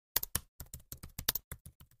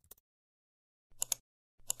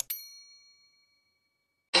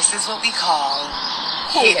This is what we call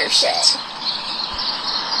hater shit.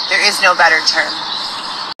 There is no better term.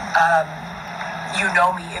 You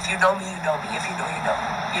know me. If you know me, you know me. If you know, you know.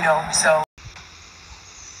 You know, so.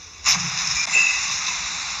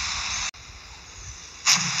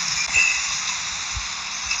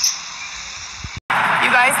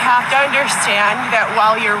 You guys have to understand that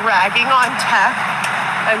while you're ragging on tech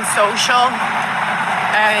and social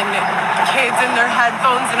and kids in their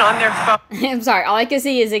headphones and on their phones. I'm sorry, all I can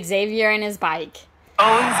see is Xavier and his bike.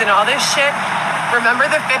 And all this shit. Remember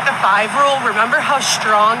the Fit the 5 rule? Remember how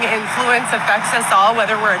strong influence affects us all,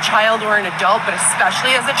 whether we're a child or an adult, but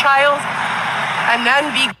especially as a child? And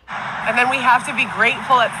then we have to be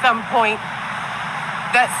grateful at some point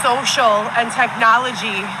that social and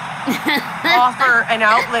technology offer an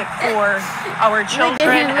outlet for our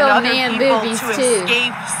children and other people to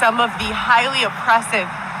escape some of the highly oppressive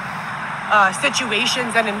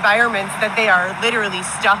situations and environments that they are literally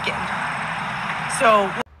stuck in. So,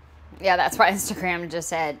 yeah, that's why Instagram just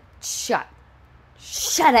said, shut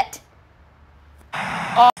it.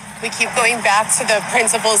 We keep going back to the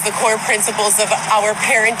principles, the core principles of our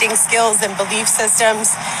parenting skills and belief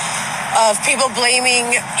systems, of people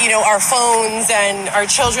blaming, our phones, and our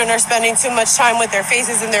children are spending too much time with their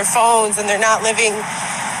faces in their phones and they're not living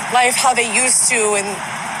life how they used to. And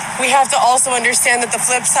we have to also understand that the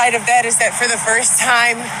flip side of that is that for the first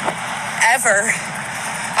time ever,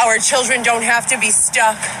 our children don't have to be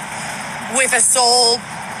stuck with a sole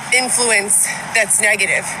influence that's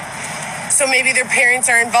negative. So maybe their parents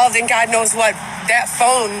are involved in God knows what. That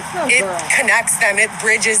phone, it connects them, it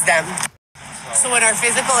bridges them. So when our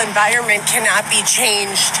physical environment cannot be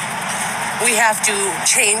changed, we have to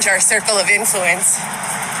change our circle of influence.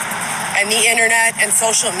 And the internet and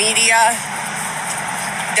social media,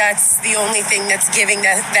 that's the only thing that's giving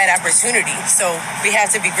that opportunity. So we have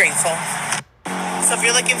to be grateful. So if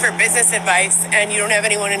you're looking for business advice and you don't have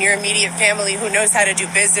anyone in your immediate family who knows how to do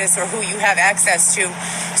business or who you have access to,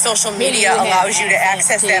 social media allows you to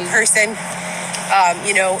access that person,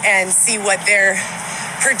 and see what they're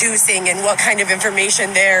producing and what kind of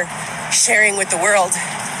information they're sharing with the world.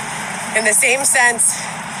 In the same sense,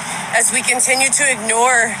 as we continue to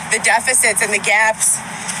ignore the deficits and the gaps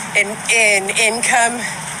in income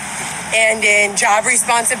and in job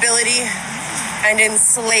responsibility and in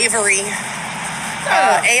slavery,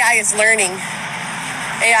 AI is learning.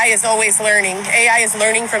 AI is always learning. AI is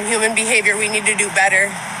learning from human behavior. We need to do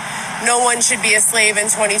better. No one should be a slave in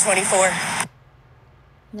 2024.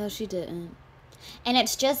 No, she didn't. And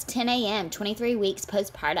it's just 10 a.m., 23 weeks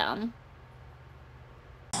postpartum.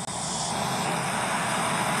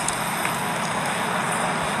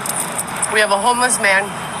 We have a homeless man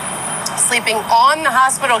sleeping on the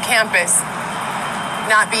hospital campus,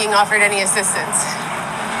 not being offered any assistance.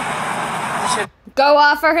 Go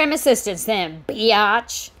offer him assistance then,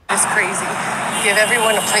 biatch. It's crazy. Give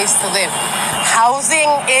everyone a place to live. Housing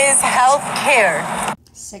is health care.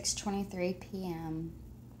 6:23 p.m.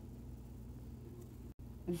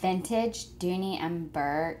 Vintage Dooney and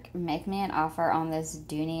Burke. Make me an offer on this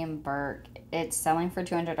Dooney and Burke. It's selling for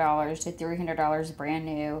 $200 to $300 brand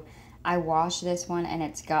new. I washed this one and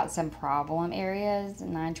it's got some problem areas.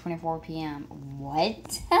 9:24 p.m.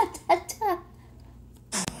 What?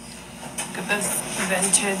 Look at this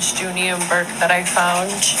vintage Dooney and Burke that I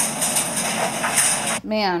found.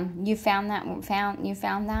 Man, you found that? You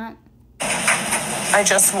found that? I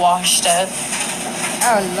just washed it.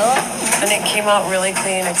 Oh, Lord. And it came out really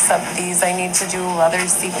clean, except these. I need to do leather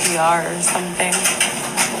CPR or something.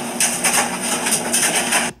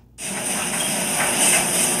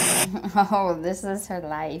 Oh, this is her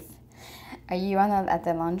life. Are you at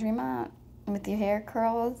the laundromat with your hair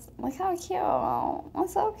curls? Look how cute.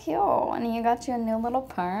 That's so cute. And you got your new little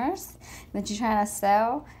purse that you're trying to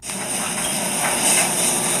sell.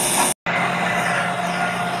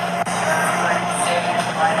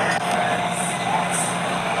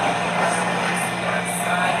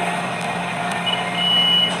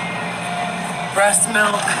 Breast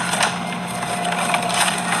milk.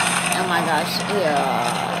 Oh my gosh, ew.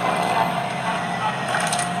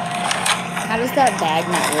 How does that bag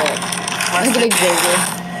not look? Look at Xavier.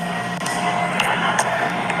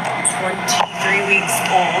 23 weeks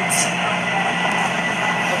old.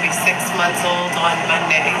 He'll be 6 months old on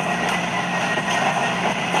Monday.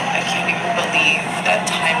 I can't even believe that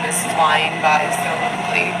time is flying by so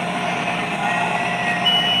quickly.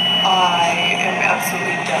 I am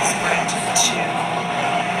absolutely desperate to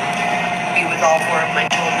be with all 4 of my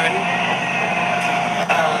children.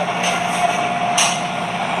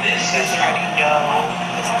 You guys already know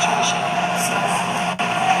the situation. So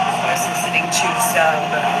I was listening to some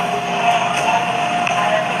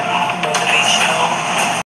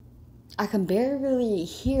can barely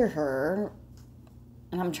hear her,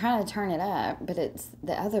 and I'm trying to turn it up, but it's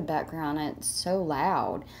the other background, it's so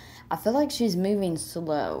loud. I feel like she's moving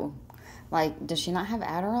slow. Like, does she not have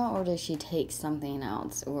Adderall, or does she take something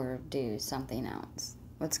else, or do something else?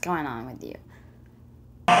 What's going on with you?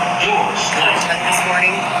 Content this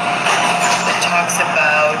morning that talks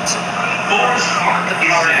about the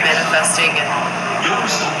power of manifesting and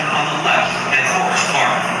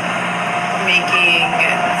making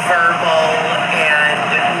verbal and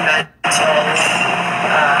mental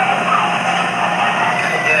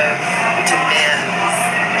kind of demands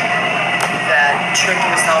that trick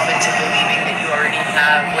yourself into believing that you already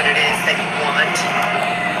have what it is that you want.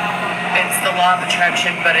 It's the law of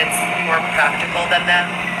attraction, but it's more practical than that.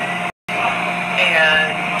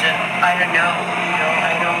 And I don't know,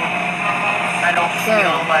 I don't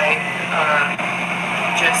feel like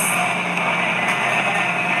just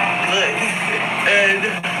good. And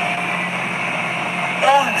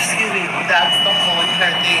excuse me, that's the whole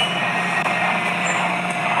entire thing.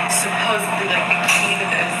 Supposedly, like, the key to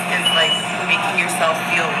this is like making yourself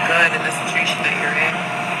feel good in the situation that you're in,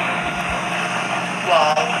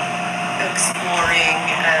 while exploring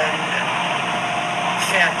and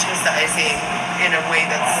fantasizing in a way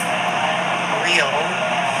that's real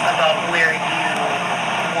about where you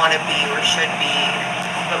want to be or should be,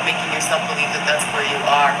 but making yourself believe that that's where you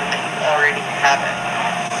are and that you already have it.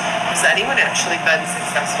 Has anyone actually been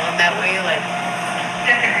successful in that way? Like,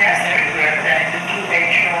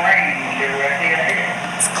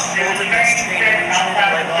 it's cold in this train, and usually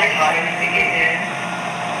like all hot.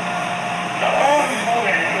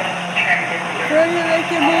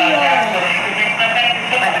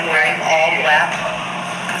 I've been wearing all black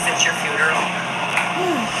because it's your funeral.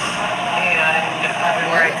 And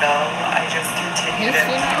everywhere I go, I just continue to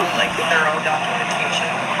do like thorough documentation.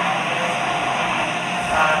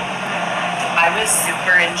 I was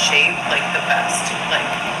super in shape, like the best, like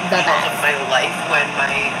all of my life when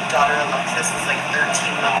my daughter Alexis was like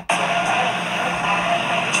 13 months old.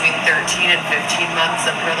 Between 13 and 15 months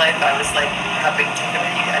of her life, I was like prepping to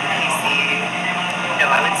compete at NPC.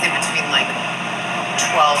 No, I would say between like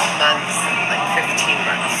 12 months and like 15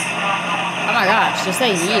 months. Oh my gosh, just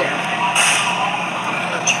a year.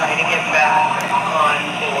 I'm trying to get back on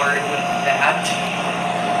board with that.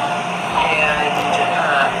 And,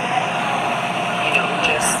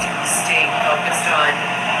 just staying focused on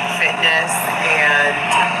fitness and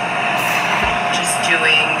just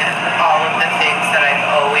doing all of the things that I've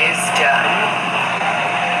always done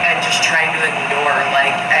and just trying to ignore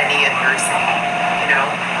like any adversity,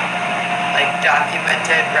 like document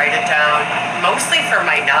it, write it down, mostly for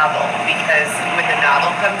my novel, because when the novel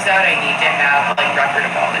comes out, I need to have like record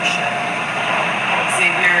of all this shit.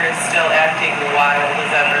 Xavier is still acting wild as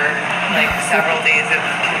ever, like several days of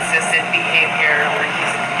consistent behavior where he's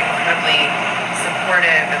incredibly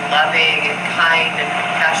supportive and loving and kind and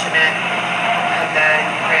compassionate, and then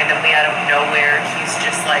randomly out of nowhere he's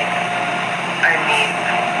just like,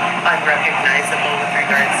 unrecognizable with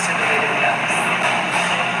regards to the way that he acts.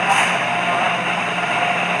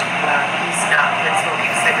 He's not been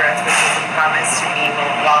smoking cigarettes, which was a promise to me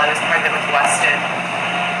while I was pregnant with Weston,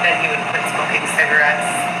 that he would quit smoking cigarettes.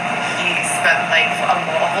 He spent like a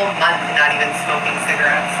whole month not even smoking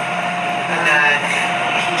cigarettes, and then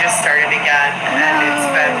he just started again, and it's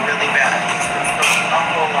been really bad. He's been smoking a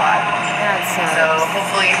whole lot. That sucks. So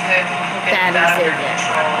hopefully he'll get that under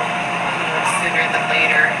control sooner than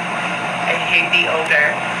later. I hate the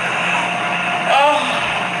odor.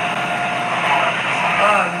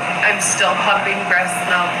 I'm still pumping breast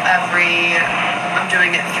milk I'm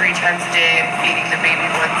doing it 3 times a day. I'm feeding the baby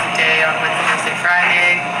once a day on Wednesday, Thursday,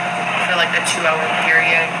 Friday for like a 2-hour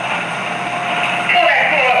period.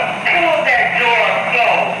 Close that door.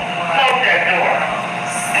 Go. Close that door.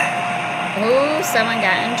 Ooh, someone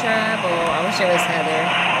got in trouble. I wish it was Heather.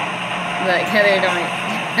 Like, Heather don't...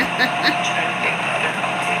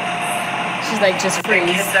 She's like, just freeze.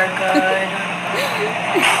 The kids are good.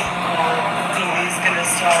 Phoebe's gonna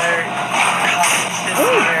start college this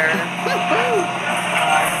year.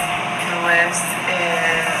 Louis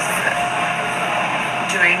is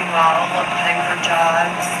doing well, applying for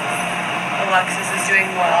jobs. Alexis is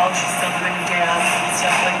doing well. She's still doing dance and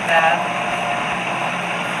stuff like that.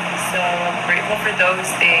 So I'm grateful for those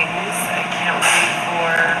things. I can't wait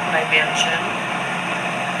for my mansion.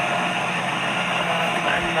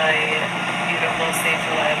 And my beautiful, safe,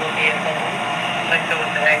 reliable vehicle, like the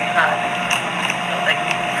one that I had. Like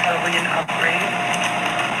probably an upgrade.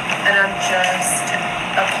 And I'm just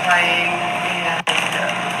applying and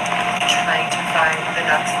trying to find the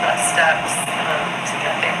next best steps to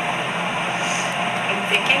get there. And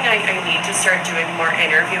thank thinking I need to start doing more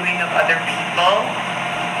interviewing of other people,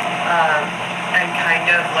 and kind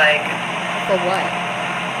of like... For what?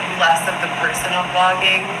 Less of the personal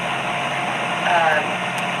blogging.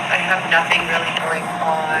 I have nothing really going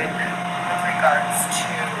on with regards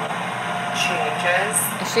to changes.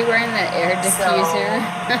 Is she wearing the air diffuser?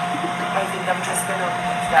 I think I'm just going to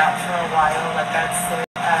leave that for a while, let that sit.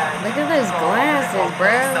 Look at those glasses,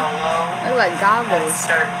 bro. Look like goggles.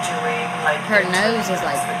 Start doing like her nose is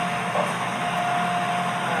like...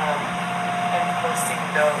 and posting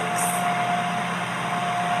those.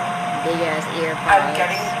 Big ass ear pods. I'm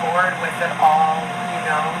getting bored with it all, you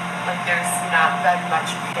know? Like there's not that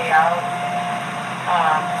much payout,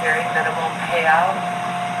 very minimal payout.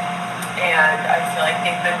 And I feel like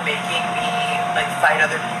they've been making me like fight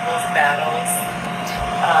other people's battles.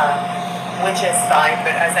 Which is fine,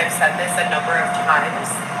 but as I've said this a number of times,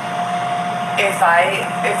 if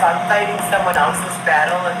I'm fighting someone else's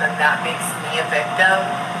battle and then that makes me a victim,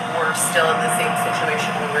 we're still in the same situation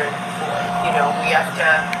we were in before. You know, we have to...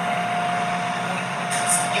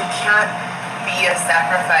 You can't be a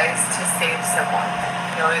sacrifice to save someone.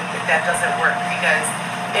 You know, that doesn't work, because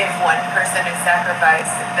if one person is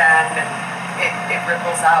sacrificed, then it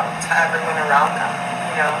ripples out to everyone around them,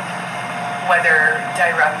 you know, whether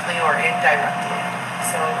directly or indirectly.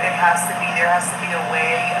 So there has to be a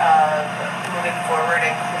way of moving forward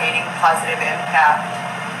and creating positive impact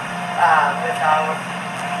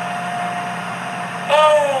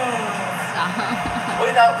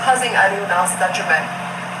without causing anyone else detriment.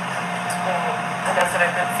 And that's what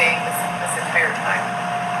I've been saying this entire time.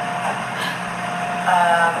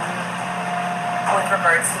 With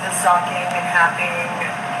regards to the stalking and hacking,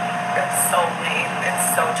 it's so lame,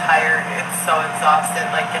 it's so tired, it's so exhausted.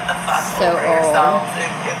 Like, get the fuck over yourselves. It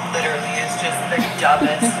literally is just the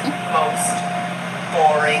dumbest, most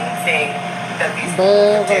boring thing that these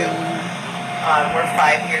people do. We're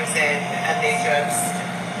 5 years in, and they just,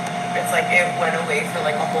 it's like it went away for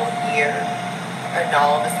like a whole year, and now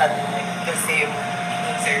all of a sudden, like, the same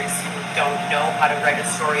losers who don't know how to write a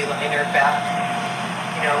storyline are back,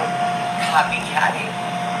 you know, copycatting.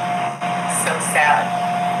 So sad.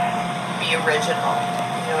 Be original,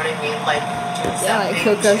 you know what I mean? Like, do something like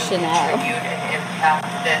Coco to Chanel. contribute and impact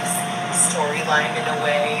this storyline in a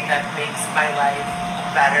way that makes my life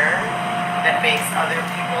better, that makes other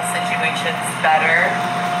people's situations better,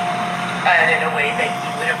 and in a way that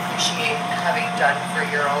you would appreciate having done for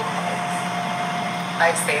your own life.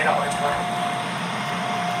 I say it all the time.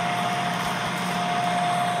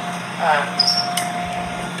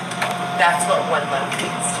 That's what one love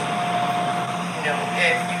means to me. You know,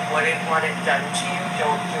 if you wouldn't want it done to you,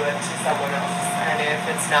 don't do it to someone else. And if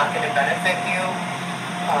it's not going to benefit you,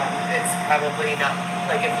 it's probably not,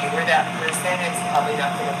 like if you were that person, it's probably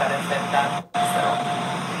not going to benefit them. So,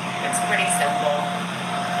 it's pretty simple.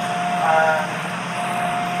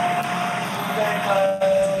 We're going to go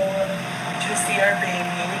to see our baby.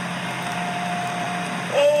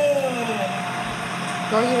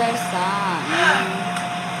 Girl, you better stop.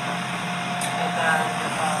 And then,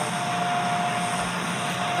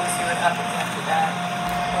 we'll see what happens after that.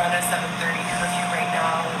 We're on a 7:30 curfew right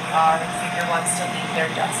now. Xavier wants to leave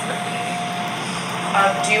there desperately.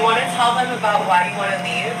 Do you want to tell them about why you want to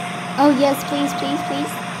leave? Oh, yes, please, please,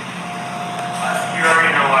 please. You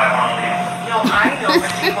already know why I want to leave. No, I know,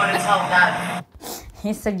 but do you want to tell them?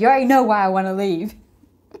 He said, you already know why I want to leave.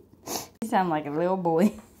 You sound like a little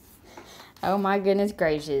boy. Oh, my goodness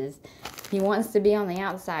gracious. He wants to be on the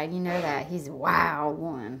outside. You know that. He's a wild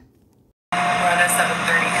one. We're on a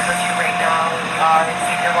 7:30 curfew right now.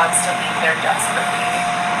 Xavier wants to leave there desperately.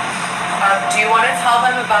 Do you want to tell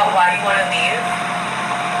them about why you want to leave?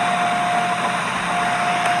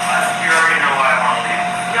 You already know why I want to leave.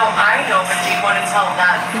 No, I know, but do you want to tell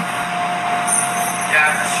them? Yeah,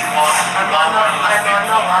 because you want... I'm on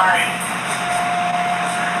the line.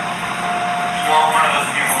 You want one of those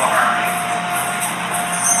people to harm me.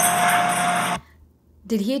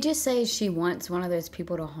 Did he just say she wants one of those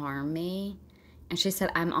people to harm me? And she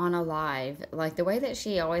said, I'm on a live. Like, the way that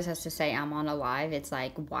she always has to say, I'm on a live, it's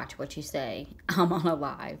like, watch what you say. I'm on a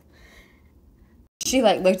live. She,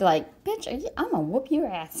 like, looked like, bitch, I'm gonna whoop your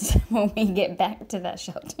ass when we get back to that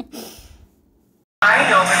shelter. I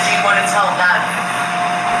know, but do you want to tell them?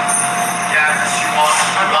 Yeah, because you want...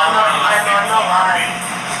 I'm on the line.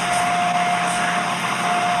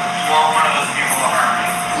 You want one of those people to harm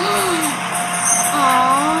me.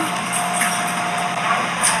 Aww.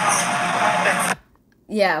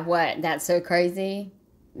 Yeah, what? That's so crazy?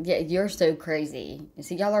 Yeah, you're so crazy.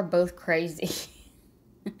 See, y'all are both crazy.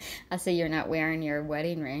 I see you're not wearing your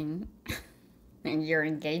wedding ring and your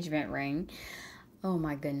engagement ring. Oh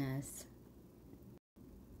my goodness.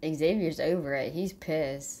 Xavier's over it. He's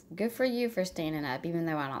pissed. Good for you for standing up, even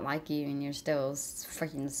though I don't like you and you're still a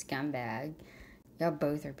freaking scumbag. Y'all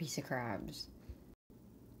both are piece of crabs.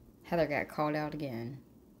 Heather got called out again.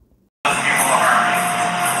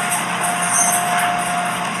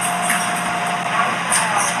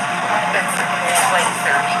 Like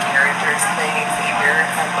 30 characters playing Xavier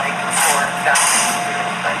and like 4 of them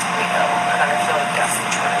really mentally ill, and I feel like guess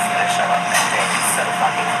which one is gonna show up that day. It's so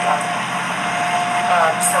fucking dumb.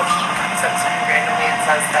 So he comes up to me randomly and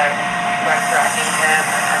says that we're threatening him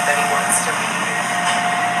and that he wants to leave.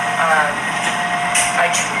 I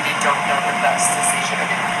truly don't know the best decision.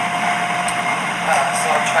 So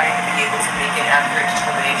I'm trying to be able to make an accurate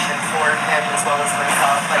determination for him as well as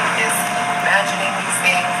myself. Like, is he imagining these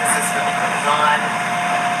things? Is this really going on?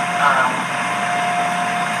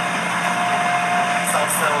 He's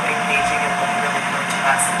also engaging in like really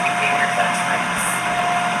grotesque behavior at times.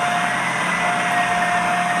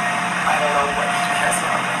 I don't know what he has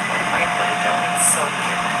on him. I really don't. It's so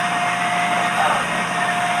weird.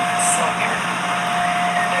 So weird.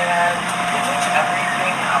 And pretty much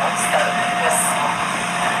everything else that was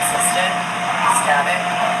consistent, static,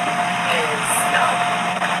 is no.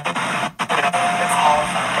 It's all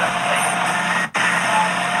fucked up. Like,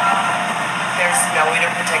 there's no way to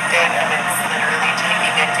predict it, and it's literally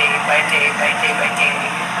taking it day by day by day by day.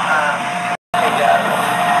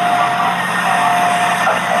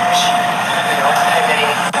 Approach,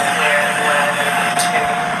 pivoting where and when and to.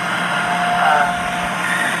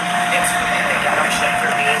 It's really the ghetto shit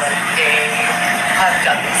for me. Like, they have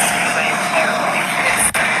done this to me my entire life.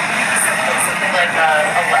 It's something like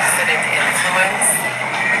a lesson in influence.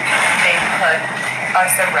 They put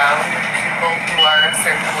us around people who are a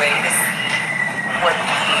certain way to see what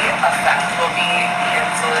the effect will be, the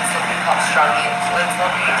influence will be, how strong the influence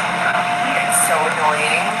will be. It's so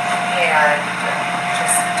annoying and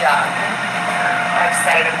just dumb. I've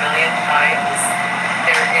said it a million times.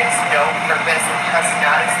 There is no purpose. It has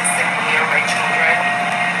not existed for me or my children.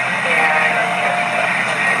 And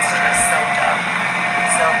it's just so dumb.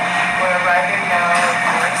 So we're arriving now at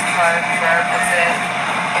Forest Park for our visit.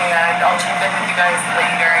 And I'll check in with you guys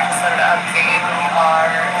later. I just wanted to update. We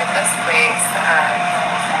are in this place and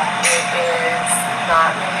it is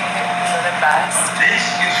not really the best. This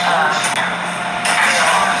is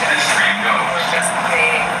we're just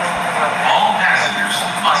paying. all passengers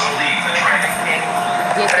must leave the train.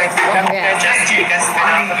 Get the I'm fuck going to out. just take us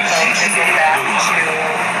off the phone to get back to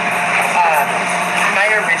my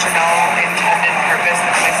original intended purpose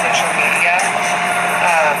with my social media,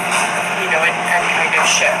 and kind of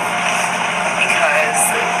shift. Because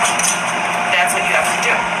that's what you have to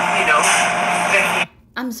do,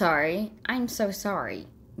 I'm sorry. I'm so sorry.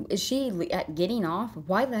 Is she getting off?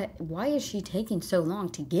 Why is she taking so long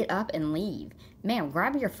to get up and leave? Ma'am,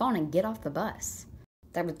 grab your phone and get off the bus.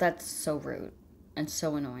 That's so rude and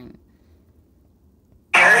so annoying.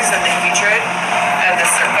 Fears and the hatred and the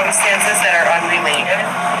circumstances that are unrelated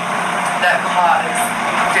that cause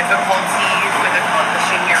difficulty with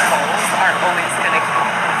accomplishing your goals are always going to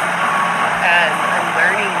come. And I'm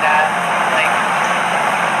learning that, like,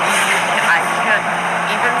 I can't,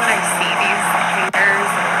 even when I see these haters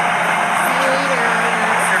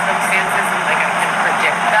circumstances and like I can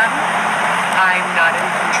predict them, I'm not in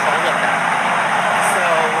control of them. So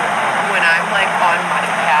when I'm like on my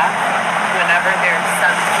path, whenever there's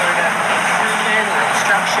some sort of intrusion or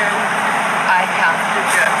obstruction, I have to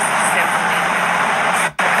just simply,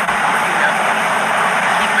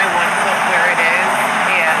 keep my one foot where it is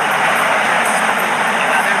and just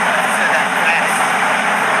another foot so that when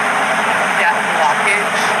that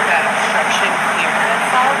blockage, that obstruction clears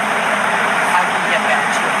itself, I can get back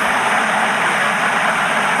to it.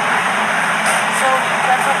 So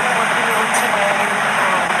that's what we're working on today.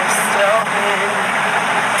 We're still in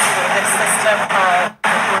this system of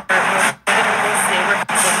we're in this neighborhood,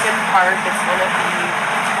 Lincoln Park. It's one of the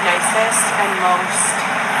nicest and most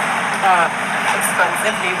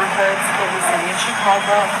expensive neighborhoods in the city of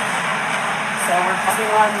Chicago. So we're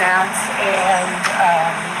focusing on that and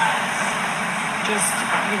just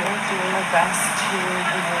doing our best to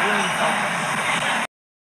be really focused.